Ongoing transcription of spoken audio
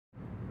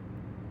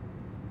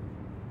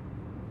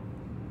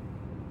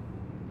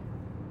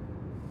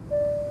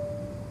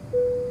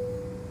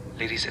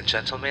Ladies and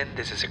gentlemen,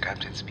 this is your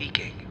captain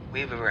speaking.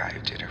 We've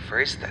arrived at our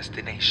first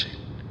destination.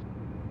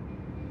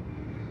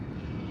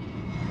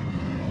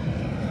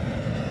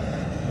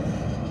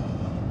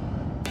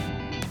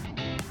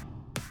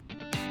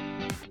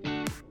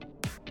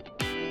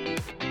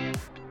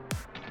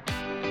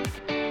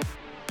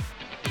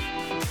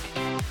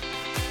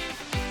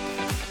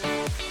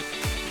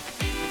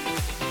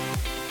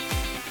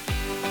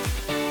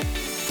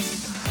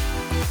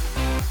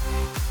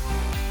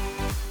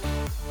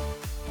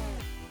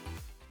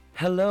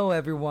 Hello,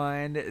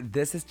 everyone.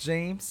 This is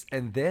James,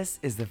 and this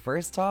is the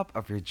first stop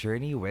of your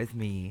journey with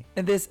me.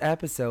 In this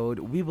episode,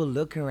 we will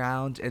look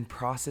around and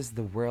process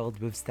the world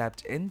we've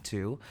stepped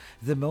into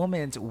the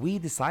moment we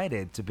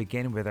decided to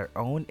begin with our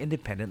own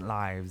independent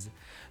lives.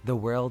 The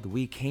world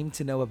we came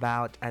to know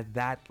about at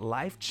that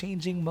life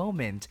changing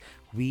moment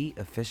we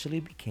officially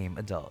became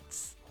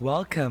adults.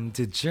 Welcome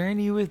to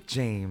Journey with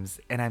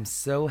James, and I'm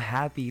so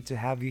happy to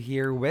have you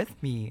here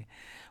with me.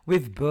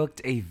 We've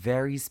booked a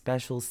very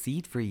special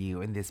seat for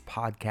you in this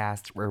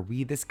podcast where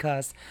we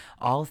discuss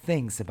all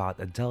things about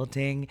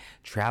adulting,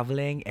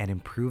 traveling, and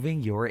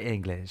improving your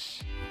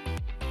English.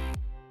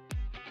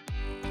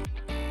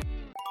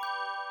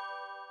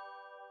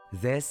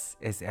 This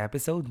is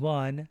episode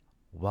 1.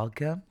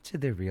 Welcome to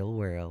the real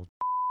world.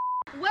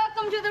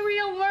 Welcome to the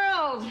real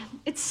world.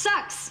 It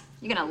sucks.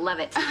 You're gonna love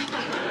it.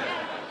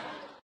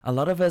 A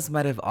lot of us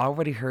might have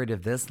already heard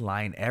of this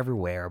line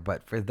everywhere,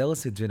 but for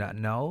those who do not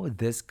know,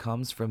 this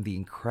comes from the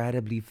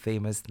incredibly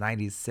famous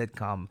 90s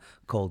sitcom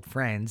called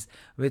Friends,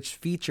 which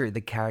featured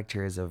the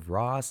characters of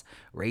Ross,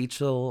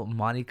 Rachel,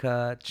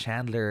 Monica,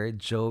 Chandler,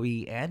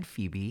 Joey, and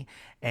Phoebe.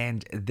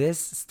 And this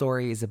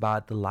story is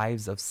about the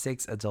lives of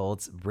 6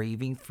 adults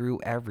braving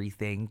through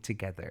everything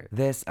together.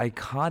 This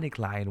iconic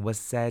line was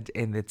said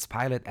in its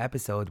pilot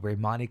episode where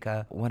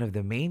Monica, one of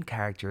the main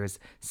characters,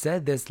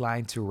 said this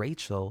line to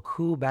Rachel,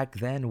 who back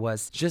then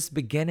was just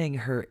beginning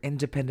her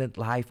independent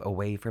life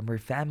away from her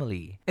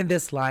family. In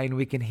this line,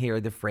 we can hear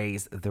the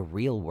phrase, the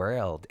real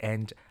world,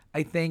 and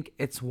I think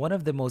it's one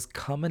of the most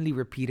commonly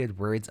repeated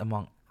words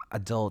among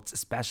adults,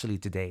 especially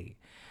today.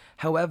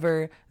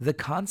 However, the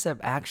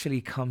concept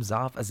actually comes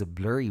off as a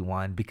blurry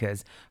one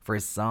because for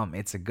some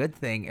it's a good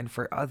thing and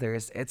for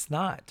others it's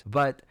not.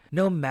 But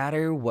no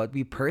matter what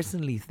we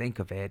personally think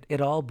of it, it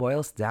all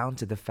boils down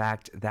to the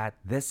fact that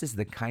this is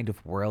the kind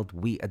of world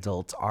we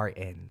adults are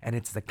in, and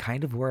it's the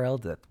kind of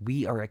world that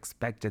we are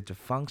expected to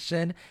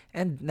function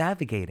and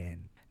navigate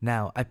in.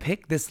 Now, I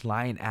picked this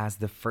line as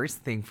the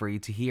first thing for you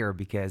to hear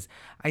because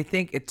I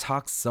think it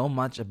talks so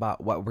much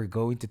about what we're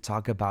going to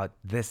talk about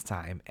this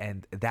time,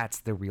 and that's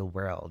the real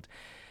world.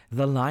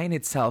 The line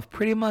itself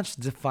pretty much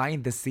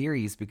defined the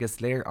series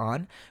because later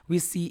on, we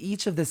see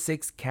each of the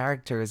 6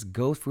 characters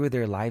go through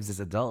their lives as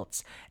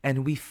adults,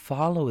 and we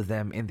follow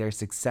them in their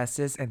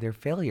successes and their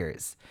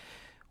failures.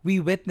 We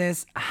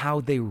witness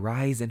how they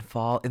rise and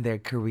fall in their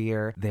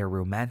career, their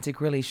romantic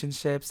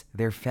relationships,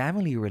 their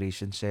family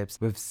relationships.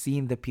 We've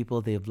seen the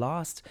people they've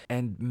lost,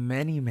 and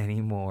many, many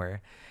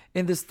more.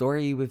 In the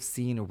story, we've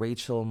seen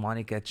Rachel,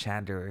 Monica,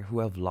 Chandler who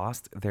have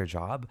lost their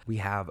job. We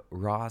have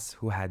Ross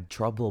who had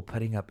trouble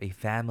putting up a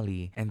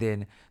family, and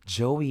then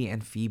Joey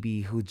and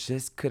Phoebe who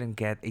just couldn't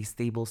get a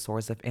stable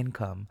source of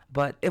income.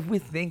 But if we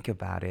think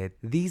about it,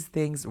 these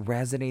things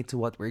resonate to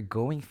what we're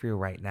going through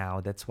right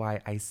now. That's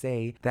why I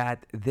say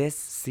that this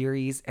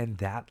series and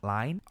that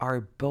line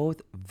are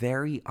both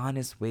very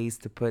honest ways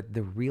to put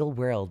the real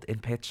world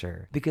in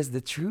picture. Because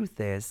the truth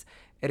is,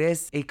 it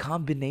is a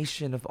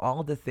combination of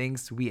all the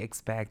things we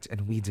expect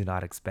and we do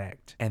not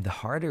expect. And the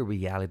harder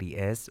reality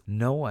is,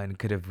 no one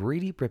could have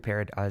really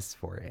prepared us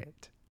for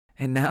it.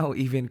 And now,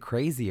 even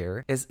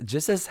crazier is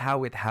just as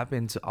how it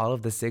happened to all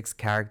of the 6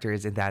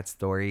 characters in that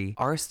story,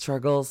 our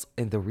struggles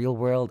in the real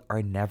world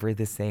are never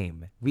the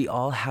same. We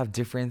all have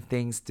different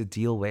things to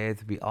deal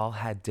with, we all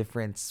had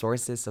different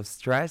sources of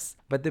stress,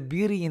 but the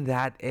beauty in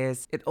that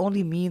is it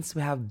only means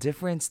we have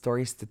different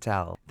stories to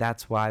tell.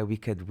 That's why we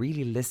could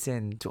really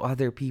listen to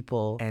other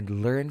people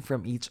and learn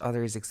from each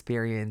other's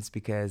experience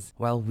because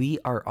while we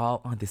are all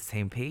on the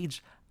same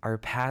page, our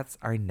paths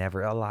are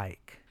never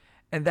alike.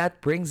 And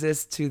that brings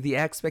us to the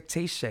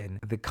expectation,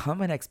 the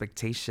common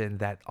expectation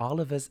that all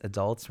of us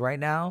adults right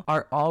now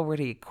are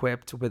already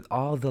equipped with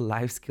all the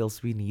life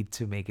skills we need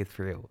to make it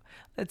through.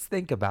 Let's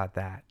think about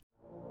that.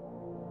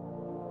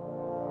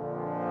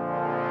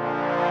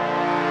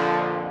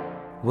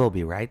 We'll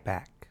be right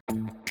back.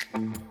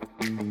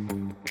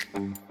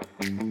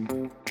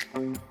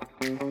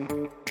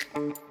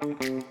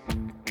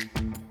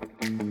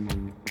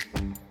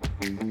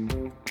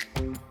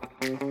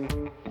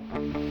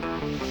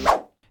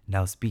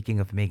 Now, speaking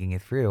of making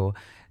it through,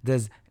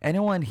 does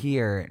anyone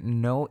here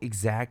know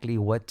exactly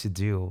what to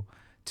do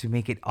to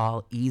make it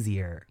all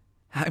easier?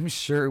 I'm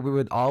sure we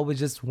would all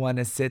just want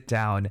to sit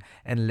down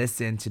and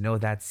listen to know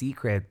that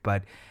secret,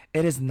 but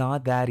it is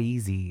not that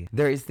easy.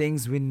 There is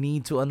things we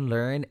need to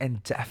unlearn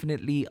and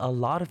definitely a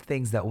lot of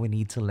things that we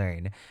need to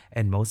learn.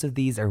 And most of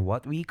these are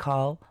what we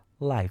call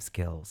life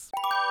skills.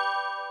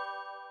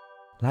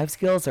 Life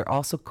skills are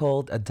also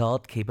called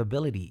adult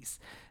capabilities.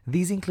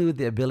 These include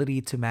the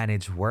ability to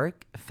manage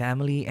work,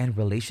 family, and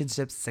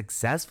relationships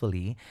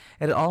successfully.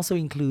 It also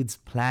includes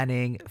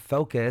planning,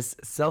 focus,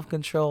 self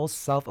control,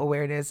 self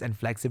awareness, and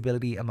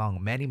flexibility,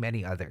 among many,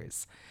 many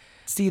others.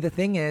 See, the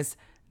thing is,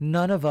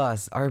 none of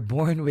us are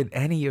born with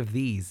any of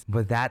these,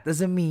 but that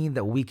doesn't mean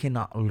that we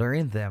cannot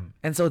learn them.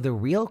 And so the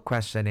real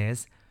question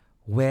is,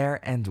 where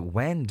and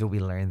when do we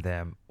learn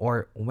them?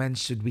 Or when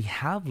should we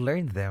have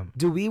learned them?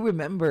 Do we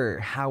remember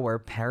how our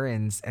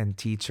parents and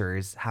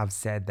teachers have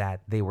said that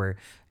they were,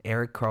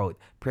 air quote,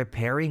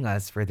 preparing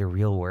us for the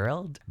real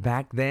world?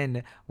 Back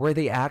then, were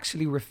they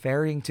actually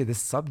referring to the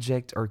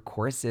subject or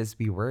courses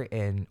we were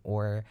in?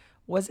 Or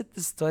was it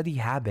the study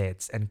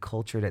habits and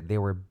culture that they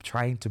were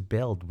trying to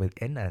build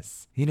within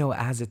us? You know,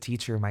 as a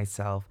teacher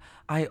myself,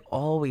 I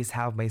always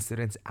have my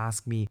students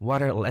ask me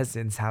what our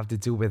lessons have to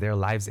do with their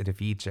lives in the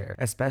future,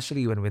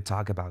 especially when we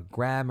talk about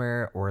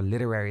grammar or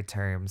literary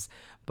terms.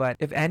 But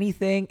if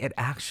anything, it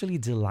actually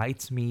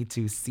delights me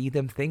to see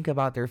them think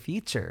about their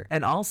future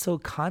and also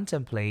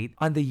contemplate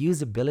on the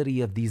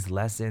usability of these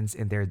lessons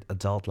in their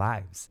adult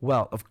lives.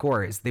 Well, of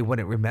course, they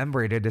wouldn't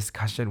remember the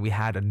discussion we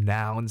had on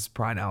nouns,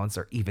 pronouns,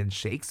 or even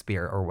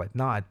Shakespeare or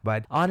whatnot.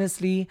 But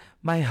honestly,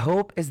 my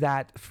hope is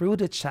that through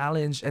the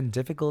challenge and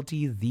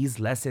difficulty these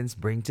lessons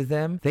bring to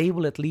them, they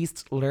will at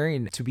least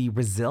learn to be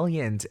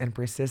resilient and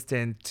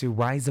persistent to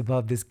rise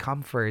above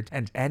discomfort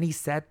and any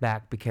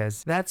setback,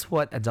 because that's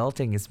what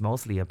adulting is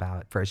mostly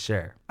about, for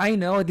sure. I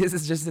know this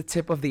is just the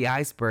tip of the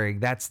iceberg,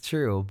 that's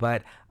true,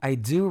 but I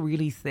do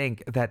really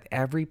think that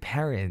every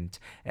parent,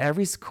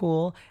 every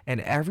school,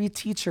 and every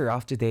teacher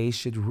of today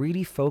should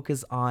really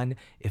focus on,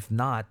 if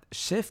not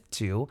shift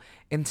to,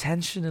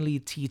 intentionally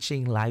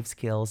teaching life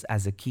skills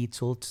as a key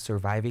tool to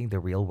surviving the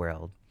real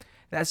world.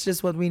 That's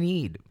just what we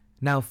need.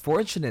 Now,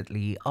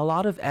 fortunately, a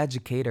lot of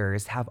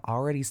educators have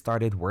already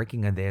started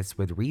working on this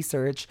with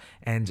research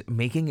and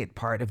making it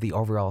part of the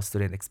overall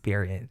student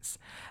experience.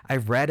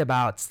 I've read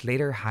about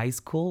Slater High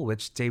School,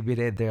 which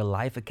debuted their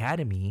Life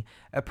Academy,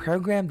 a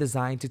program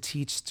designed to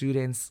teach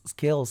students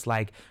skills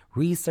like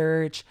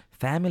research,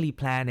 family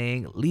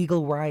planning,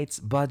 legal rights,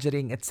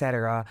 budgeting,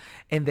 etc.,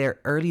 in their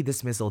early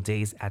dismissal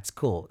days at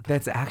school.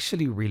 That's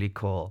actually really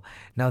cool.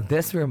 Now,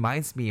 this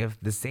reminds me of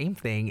the same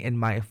thing in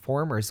my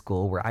former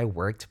school where I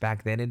worked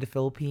back then in the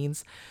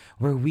Philippines,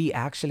 where we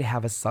actually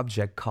have a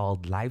subject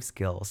called life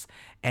skills,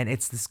 and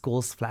it's the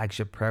school's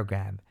flagship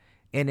program.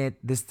 In it,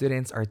 the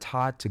students are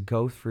taught to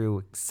go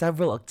through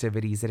several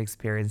activities and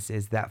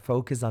experiences that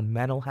focus on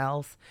mental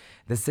health,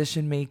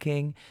 decision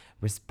making,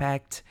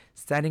 respect,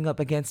 standing up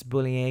against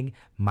bullying,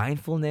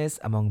 mindfulness,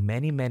 among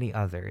many, many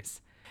others.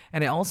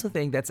 And I also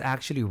think that's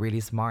actually really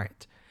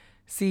smart.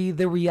 See,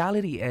 the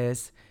reality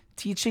is,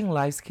 teaching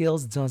life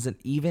skills doesn't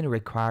even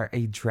require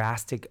a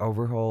drastic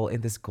overhaul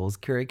in the school's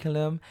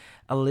curriculum.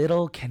 A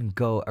little can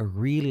go a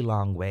really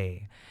long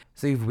way.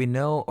 So, if we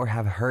know or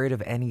have heard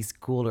of any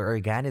school or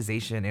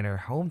organization in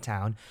our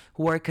hometown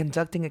who are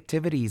conducting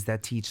activities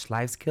that teach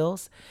life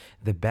skills,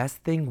 the best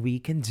thing we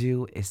can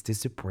do is to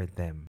support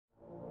them.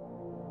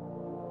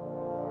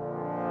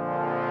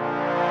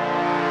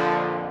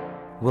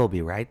 We'll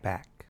be right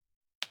back.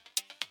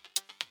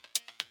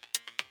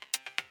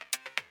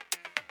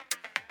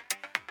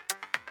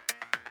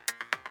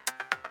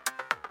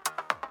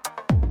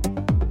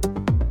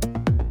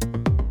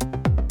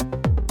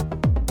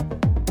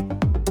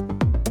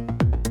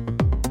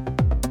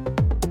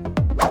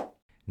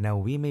 Now,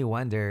 we may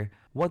wonder,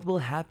 what will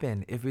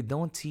happen if we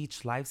don't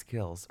teach life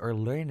skills or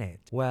learn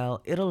it?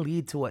 Well, it'll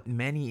lead to what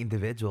many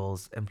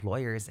individuals,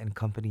 employers, and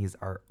companies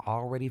are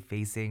already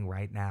facing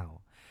right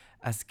now: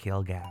 a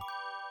skill gap.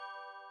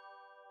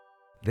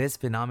 This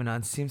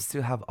phenomenon seems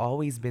to have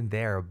always been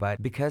there,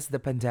 but because the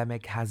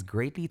pandemic has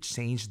greatly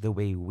changed the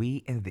way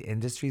we in the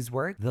industries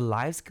work, the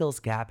life skills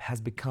gap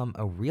has become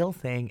a real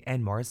thing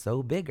and more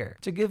so bigger.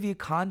 To give you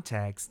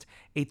context,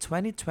 a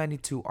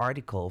 2022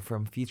 article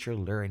from Future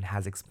Learn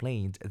has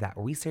explained that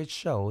research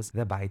shows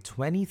that by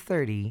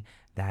 2030,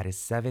 that is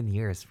 7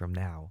 years from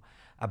now,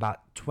 about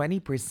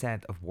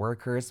 20% of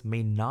workers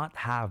may not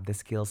have the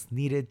skills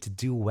needed to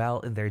do well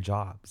in their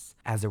jobs.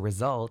 As a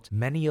result,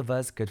 many of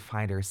us could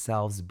find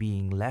ourselves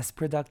being less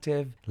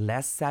productive,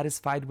 less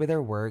satisfied with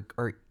our work,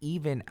 or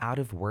even out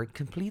of work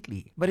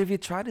completely. But if you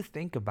try to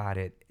think about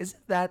it,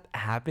 isn't that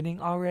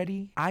happening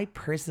already? I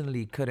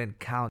personally couldn't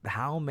count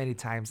how many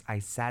times I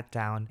sat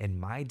down in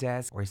my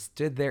desk or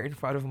stood there in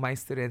front of my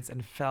students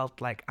and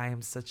felt like I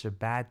am such a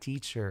bad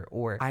teacher,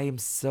 or I am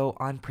so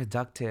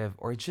unproductive,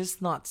 or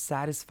just not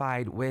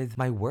satisfied with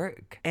my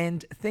work.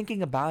 And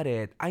thinking about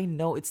it, I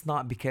know it's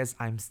not because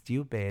I'm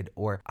stupid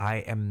or I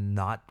am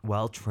not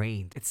well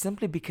trained. It's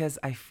simply because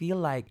I feel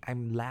like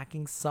I'm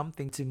lacking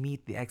something to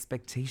meet the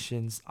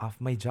expectations of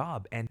my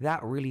job. And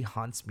that really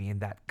haunts me,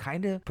 and that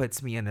kind of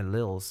puts me in a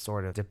little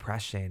sort of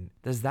depression.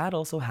 Does that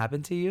also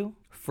happen to you?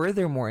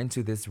 Furthermore,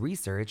 into this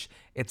research,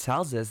 it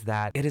tells us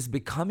that it is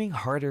becoming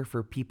harder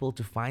for people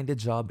to find a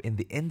job in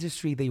the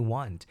industry they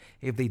want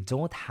if they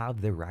don't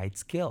have the right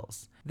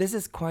skills. This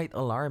is quite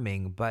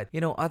alarming, but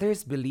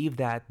others believe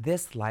that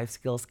this life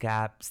skills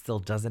gap still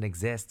doesn't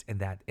exist and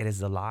that it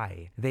is a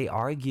lie. They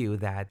argue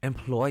that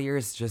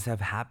employers just have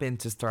happened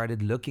to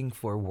started looking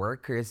for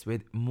workers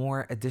with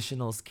more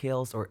additional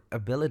skills or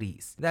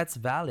abilities. That's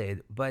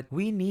valid, but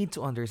we need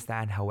to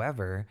understand,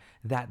 however,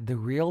 that the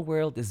real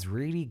world is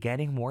really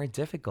getting more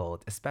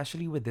difficult,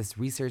 especially with this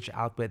research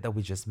output that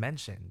we just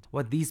mentioned.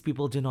 What these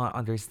people do not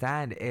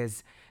understand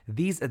is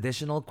these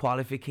additional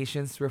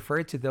qualifications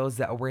refer to those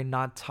that were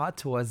not taught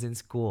to us in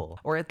school,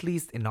 or at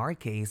least in our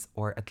case,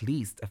 or at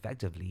least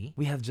effectively,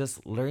 we have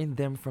just learned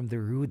them from the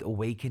rude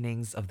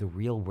awakenings of the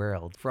real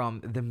world,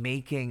 from the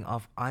making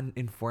of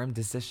uninformed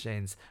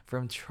decisions,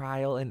 from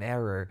trial and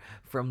error,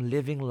 from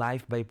living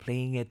life by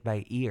playing it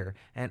by ear,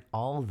 and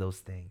all those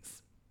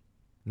things.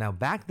 Now,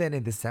 back then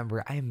in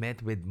December, I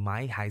met with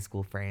my high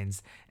school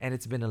friends, and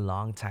it's been a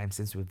long time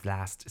since we've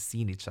last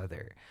seen each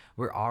other.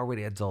 We're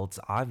already adults,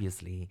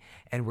 obviously,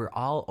 and we're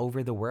all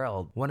over the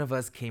world. One of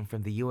us came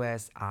from the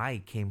US,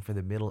 I came from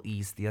the Middle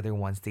East, the other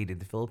one stayed in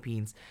the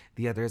Philippines,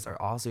 the others are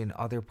also in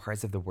other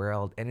parts of the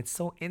world. And it's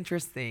so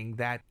interesting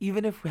that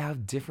even if we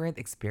have different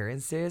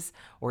experiences,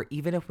 or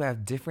even if we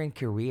have different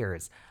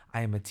careers,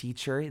 I am a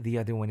teacher, the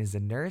other one is a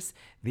nurse,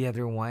 the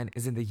other one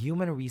is in the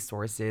human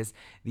resources,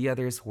 the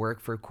others work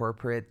for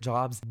corporate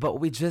jobs,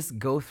 but we just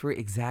go through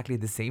exactly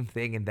the same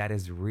thing, and that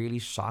is really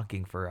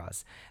shocking for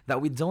us.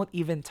 That we don't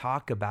even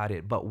talk about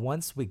it, but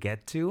once we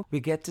get to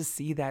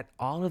see that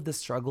all of the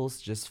struggles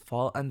just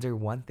fall under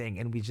one thing,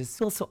 and we just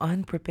feel so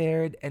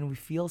unprepared and we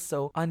feel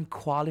so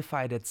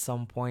unqualified at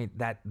some point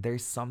that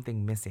there's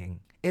something missing.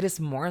 It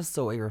is more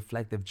so a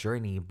reflective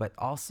journey, but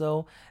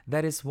also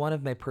that is one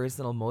of my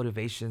personal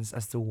motivations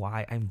as to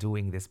why I'm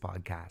doing this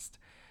podcast.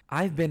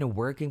 I've been a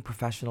working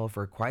professional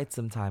for quite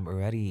some time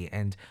already,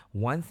 and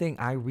one thing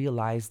I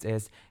realized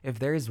is if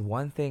there is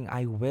one thing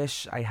I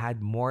wish I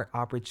had more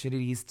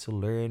opportunities to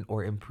learn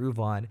or improve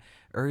on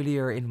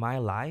earlier in my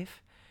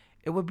life,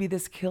 it would be the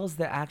skills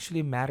that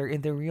actually matter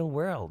in the real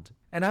world.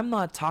 And I'm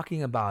not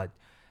talking about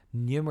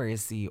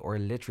numeracy or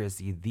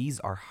literacy, these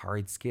are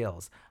hard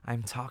skills.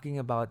 I'm talking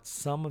about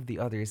some of the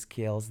other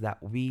skills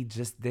that we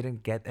just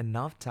didn't get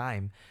enough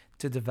time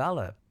to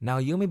develop. Now,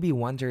 you may be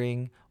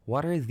wondering,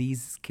 what are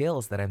these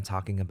skills that I'm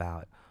talking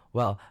about?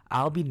 Well,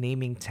 I'll be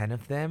naming 10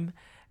 of them,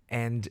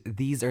 and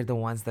these are the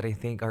ones that I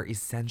think are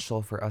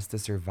essential for us to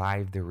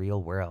survive the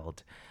real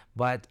world.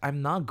 But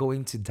I'm not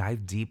going to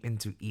dive deep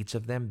into each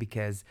of them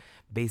because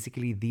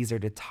basically these are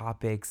the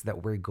topics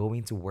that we're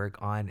going to work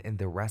on in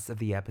the rest of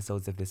the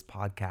episodes of this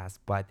podcast.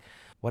 But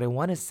what I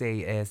want to say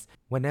is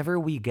whenever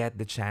we get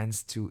the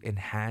chance to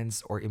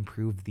enhance or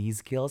improve these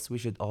skills, we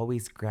should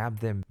always grab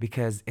them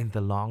because in the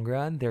long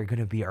run, they're going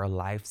to be our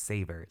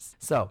lifesavers.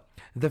 So,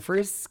 the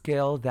first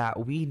skill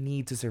that we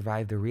need to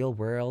survive the real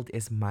world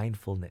is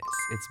mindfulness.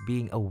 It's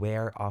being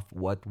aware of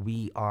what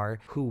we are,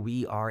 who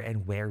we are,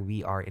 and where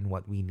we are and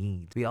what we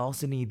need. We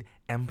also need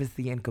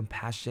empathy and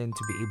compassion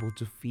to be able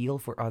to feel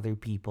for other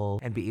people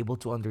and be able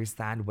to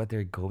understand what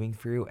they're going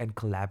through and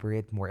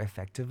collaborate more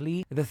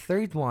effectively. The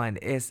third one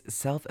is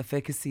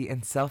self-efficacy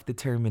and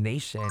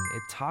self-determination.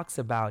 It talks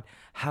about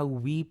how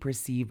we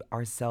perceive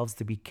ourselves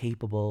to be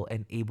capable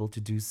and able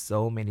to do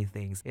so many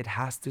things. It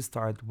has to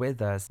start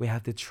with us. We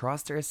have to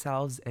trust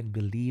ourselves and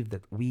believe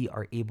that we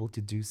are able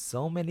to do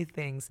so many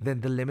things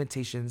than the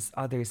limitations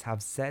others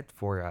have set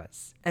for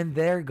us. And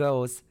there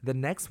goes the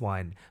next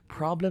one,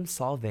 problem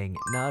solving,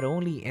 not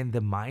only in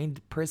the mind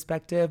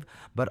perspective,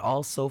 but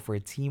also for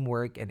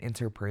teamwork and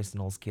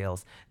interpersonal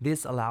skills.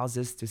 This allows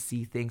us to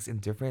see things in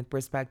different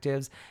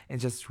perspectives and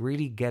just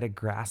really get a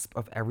grasp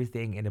of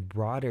everything in a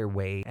broader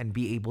way and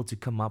be able to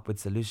come up with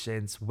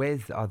solutions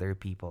with other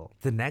people.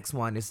 The next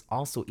one is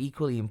also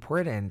equally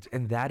important,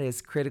 and that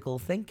is critical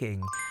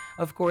thinking.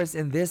 Of course,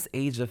 in this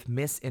age of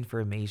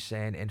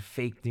misinformation and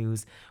fake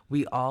news,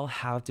 we all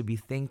have to be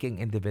thinking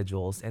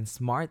individuals and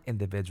smart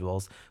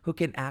individuals who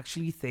can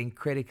actually think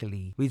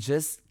critically. We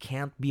just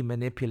can't be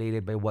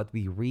manipulated by what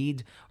we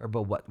read or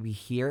by what we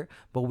hear,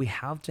 but we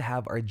have to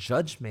have our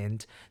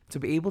judgment to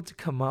be able to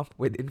come up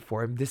with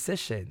informed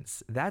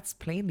decisions. That's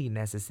plainly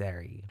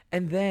necessary.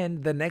 And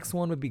then the next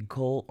one would be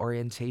goal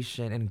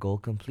orientation and goal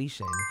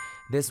completion.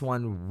 This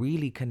one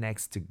really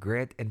connects to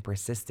grit and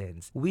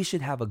persistence. We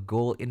should have a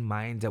goal in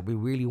mind that we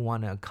really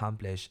want to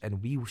accomplish,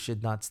 and we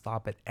should not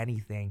stop at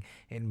anything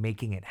in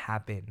making it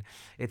happen.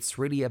 It's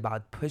really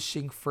about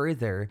pushing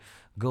further,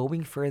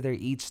 going further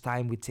each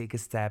time we take a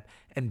step,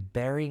 and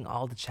bearing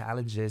all the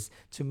challenges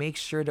to make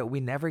sure that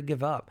we never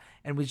give up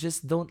and we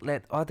just don't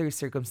let other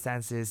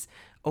circumstances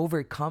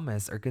overcome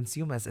us or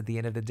consume us at the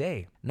end of the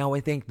day. Now, I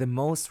think the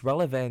most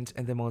relevant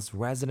and the most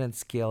resonant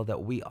skill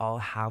that we all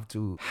have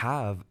to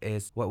have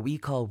is what we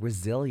call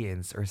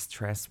resilience or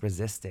stress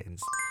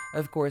resistance.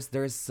 Of course,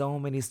 there's so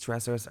many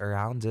stressors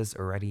around us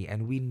already,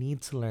 and we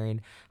need to learn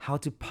how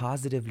to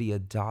positively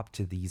adapt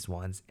to these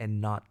ones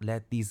and not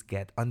let these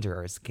get under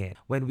our skin.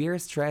 When we are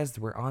stressed,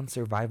 we're on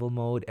survival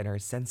mode and our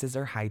senses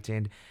are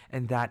heightened,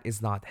 and that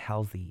is not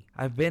healthy.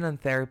 I've been on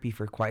therapy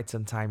for quite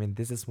some time, and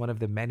this is one of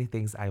the many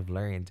things I've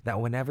learned that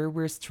whenever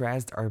we're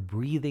stressed, our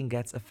breathing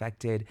gets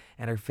affected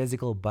and our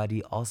physical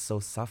body also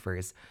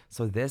suffers.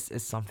 So, this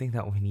is something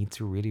that we need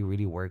to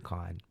really work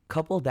on.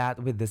 Couple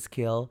that with the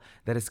skill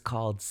that is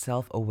called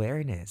self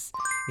awareness.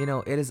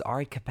 It is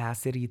our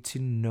capacity to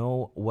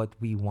know what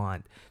we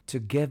want, to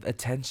give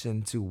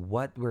attention to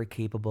what we're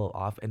capable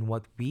of and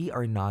what we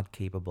are not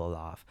capable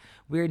of.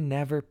 We're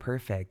never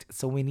perfect,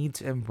 so we need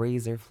to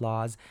embrace our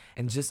flaws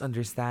and just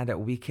understand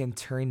that we can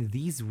turn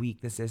these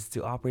weaknesses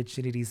to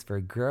opportunities for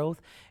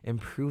growth,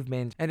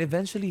 improvement, and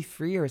eventually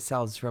free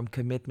ourselves from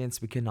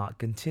commitments we cannot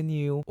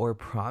continue or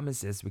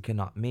promises we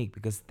cannot make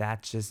because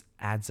that just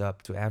adds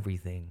up to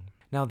everything.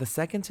 Now, the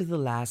second to the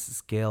last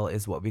skill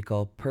is what we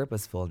call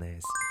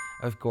purposefulness.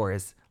 Of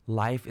course,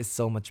 life is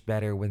so much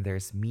better when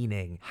there's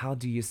meaning. How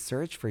do you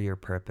search for your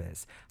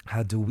purpose?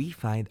 How do we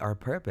find our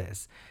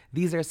purpose?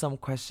 These are some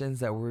questions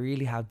that we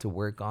really have to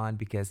work on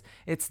because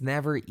it's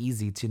never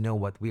easy to know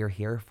what we are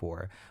here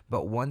for.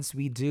 But once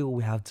we do,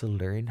 we have to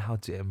learn how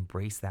to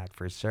embrace that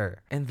for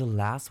sure. And the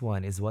last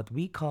one is what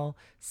we call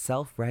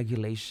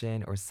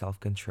self-regulation or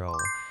self-control.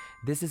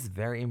 This is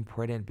very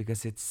important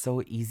because it's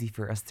so easy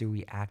for us to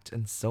react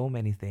on so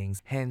many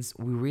things. Hence,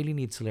 we really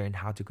need to learn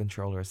how to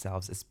control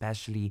ourselves,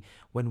 especially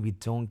when we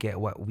don't get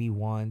what we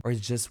want or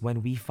just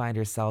when we find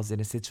ourselves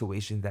in a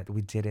situation that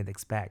we didn't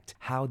expect.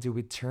 How do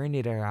we turn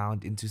it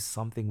around into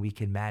something we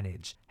can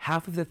manage?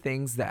 Half of the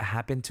things that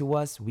happen to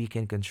us, we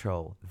can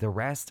control. The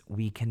rest,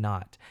 we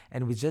cannot.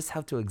 And we just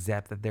have to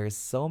accept that there are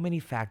so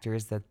many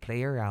factors that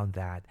play around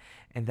that,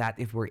 and that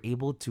if we're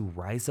able to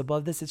rise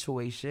above the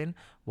situation,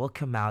 we'll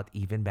come out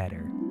even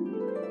better.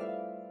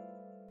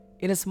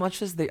 In as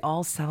much as they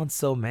all sound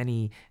so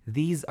many,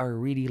 these are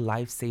really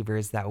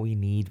lifesavers that we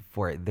need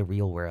for the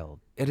real world.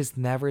 It is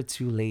never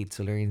too late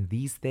to learn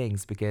these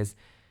things because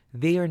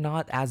they are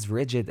not as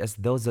rigid as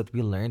those that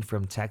we learned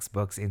from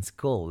textbooks in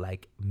school,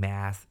 like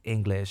math,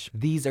 English.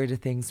 These are the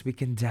things we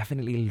can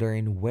definitely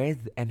learn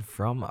with and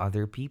from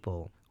other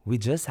people. We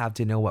just have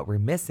to know what we're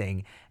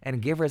missing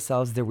and give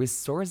ourselves the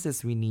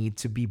resources we need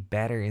to be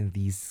better in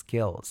these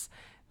skills.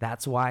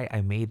 That's why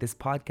I made this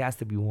podcast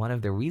to be one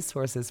of the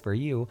resources for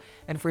you,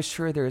 and for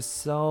sure there's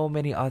so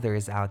many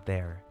others out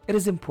there. It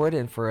is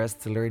important for us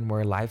to learn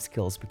more life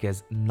skills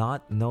because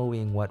not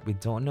knowing what we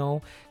don't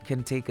know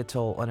can take a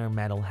toll on our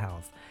mental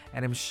health,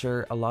 and I'm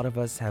sure a lot of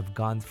us have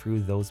gone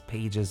through those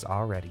pages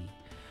already.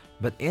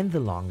 But in the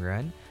long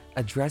run,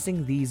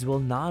 addressing these will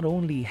not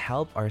only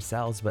help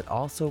ourselves but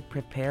also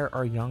prepare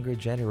our younger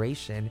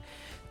generation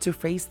to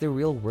face the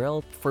real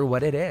world for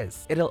what it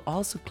is. It'll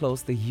also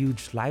close the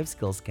huge life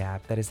skills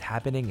gap that is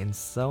happening in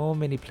so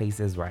many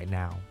places right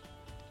now.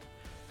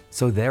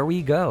 So there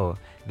we go.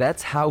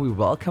 That's how we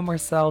welcome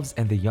ourselves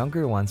and the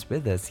younger ones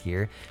with us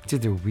here to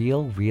the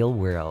real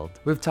world.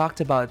 We've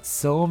talked about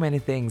so many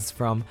things,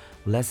 from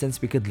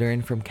lessons we could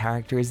learn from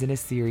characters in a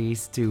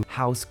series to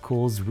how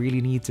schools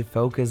really need to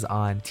focus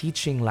on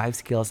teaching life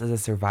skills as a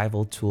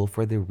survival tool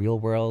for the real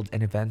world,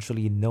 and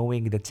eventually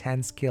knowing the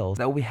 10 skills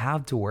that we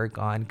have to work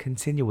on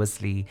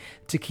continuously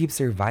to keep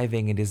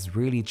surviving in these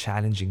really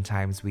challenging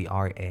times we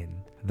are in.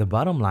 The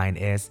bottom line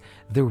is,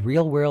 the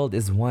real world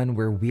is one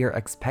where we are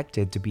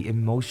expected to be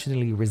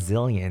emotionally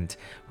resilient,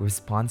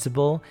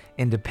 responsible,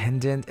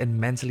 independent, and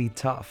mentally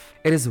tough.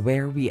 It is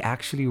where we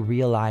actually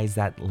realize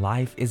that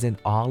life isn't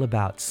all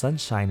about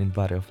sunshine and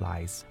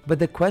butterflies. But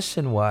the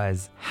question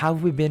was,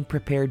 have we been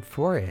prepared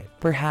for it?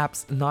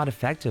 Perhaps not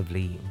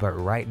effectively, but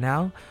right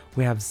now,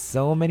 we have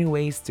so many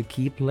ways to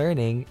keep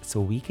learning so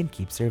we can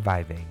keep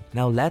surviving.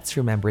 Now let's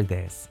remember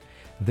this.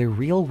 The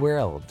real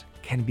world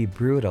can be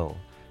brutal,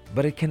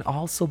 but it can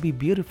also be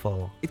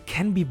beautiful. It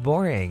can be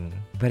boring,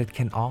 but it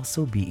can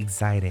also be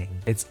exciting.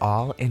 It's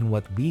all in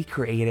what we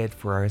created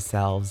for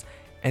ourselves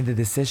and the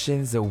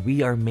decisions that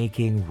we are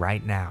making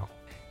right now.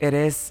 It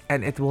is,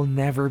 and it will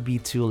never be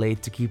too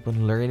late to keep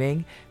on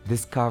learning,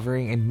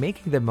 discovering, and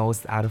making the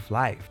most out of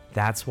life.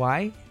 That's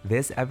why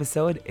this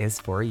episode is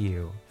for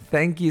you.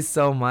 Thank you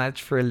so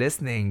much for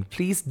listening.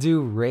 Please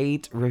do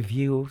rate,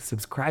 review,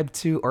 subscribe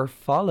to, or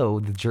follow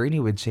the Journey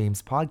with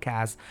James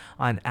podcast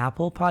on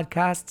Apple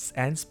Podcasts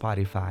and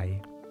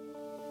Spotify.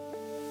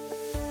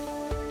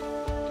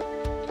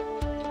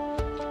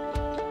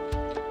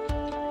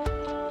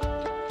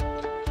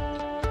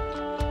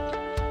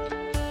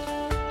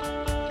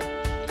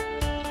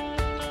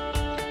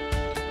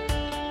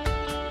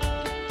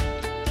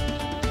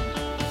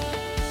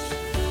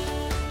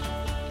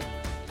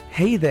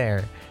 Hey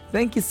there!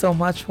 Thank you so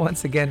much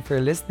once again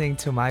for listening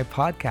to my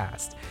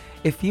podcast.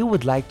 If you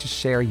would like to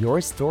share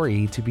your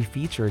story to be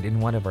featured in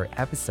one of our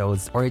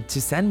episodes or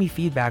to send me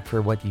feedback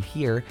for what you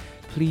hear,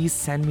 please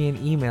send me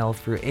an email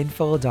through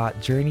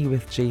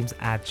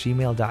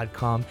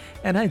info.journeywithjames@gmail.com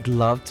and I'd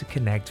love to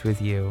connect with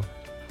you.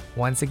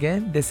 Once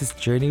again, this is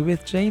Journey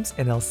with James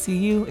and I'll see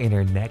you in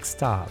our next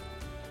stop.